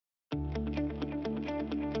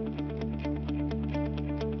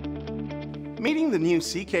Meeting the new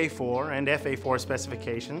CK4 and FA4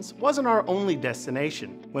 specifications wasn't our only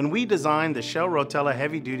destination when we designed the Shell ROTELLA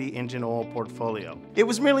heavy-duty engine oil portfolio. It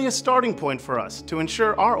was merely a starting point for us to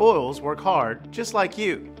ensure our oils work hard, just like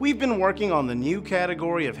you. We've been working on the new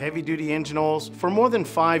category of heavy-duty engine oils for more than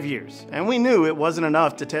 5 years, and we knew it wasn't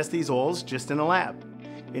enough to test these oils just in a lab.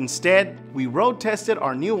 Instead, we road tested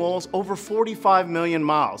our new oils over 45 million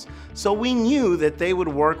miles, so we knew that they would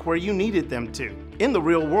work where you needed them to, in the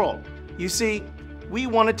real world. You see, we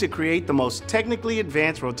wanted to create the most technically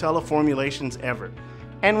advanced ROTELLA formulations ever,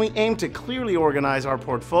 and we aimed to clearly organize our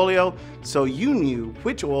portfolio so you knew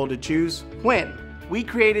which oil to choose when. We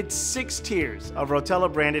created 6 tiers of ROTELLA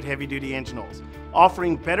branded heavy-duty engine oils,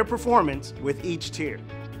 offering better performance with each tier.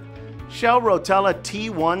 Shell ROTELLA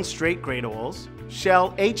T1 straight grade oils,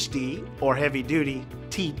 Shell HD or heavy-duty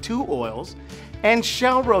T2 oils, and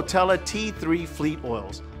Shell ROTELLA T3 fleet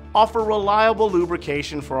oils offer reliable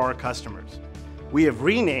lubrication for our customers. We have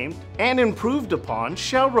renamed and improved upon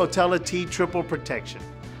Shell ROTELLA T Triple Protection,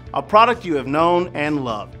 a product you have known and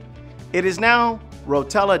loved. It is now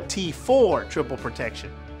ROTELLA T4 Triple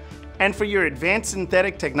Protection. And for your advanced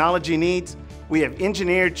synthetic technology needs, we have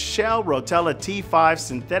engineered Shell ROTELLA T5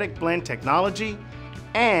 Synthetic Blend Technology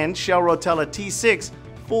and Shell ROTELLA T6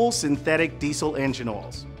 Full Synthetic Diesel Engine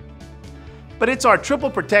Oils. But it's our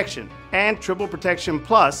Triple Protection and Triple Protection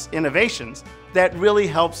Plus innovations that really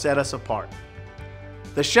help set us apart.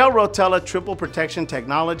 The Shell ROTELLA Triple Protection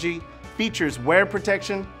technology features wear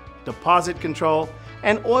protection, deposit control,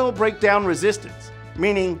 and oil breakdown resistance,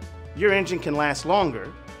 meaning your engine can last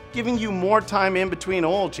longer, giving you more time in between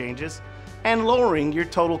oil changes and lowering your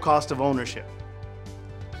total cost of ownership.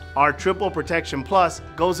 Our Triple Protection Plus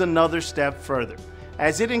goes another step further,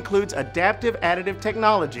 as it includes adaptive additive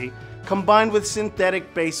technology combined with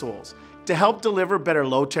synthetic base oils to help deliver better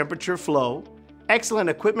low temperature flow, excellent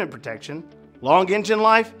equipment protection, long engine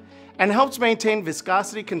life, and helps maintain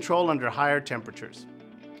viscosity control under higher temperatures.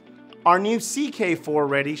 Our new CK4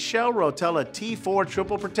 ready Shell ROTELLA T4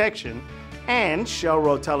 Triple Protection and Shell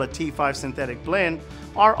ROTELLA T5 Synthetic Blend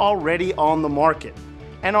are already on the market,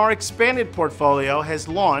 and our expanded portfolio has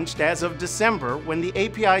launched as of December when the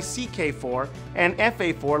API CK4 and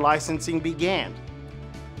FA4 licensing began.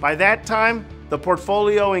 By that time, the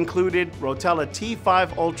portfolio included ROTELLA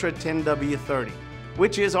T5 Ultra 10W30,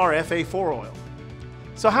 which is our FA4 oil.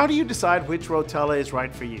 So how do you decide which ROTELLA is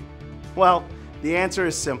right for you? Well, the answer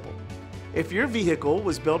is simple. If your vehicle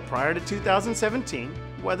was built prior to 2017,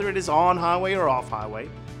 whether it is on highway or off highway,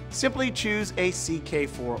 simply choose a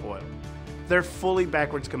CK4 oil. They're fully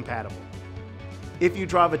backwards compatible. If you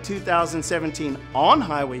drive a 2017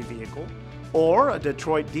 on-highway vehicle, or a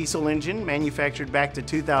Detroit diesel engine manufactured back to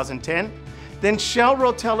 2010, then Shell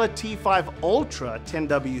ROTELLA T5 Ultra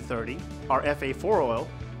 10W30, our FA4 oil,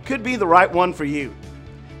 could be the right one for you.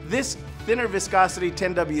 This thinner viscosity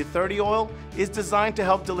 10W30 oil is designed to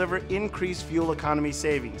help deliver increased fuel economy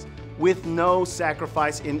savings with no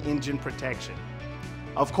sacrifice in engine protection.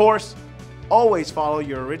 Of course, always follow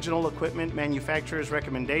your original equipment manufacturer's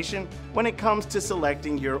recommendation when it comes to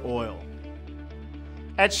selecting your oil.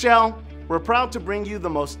 At Shell, we're proud to bring you the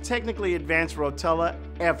most technically advanced ROTELLA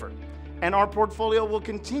ever, and our portfolio will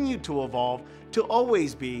continue to evolve to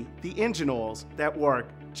always be the engine oils that work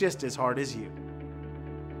just as hard as you.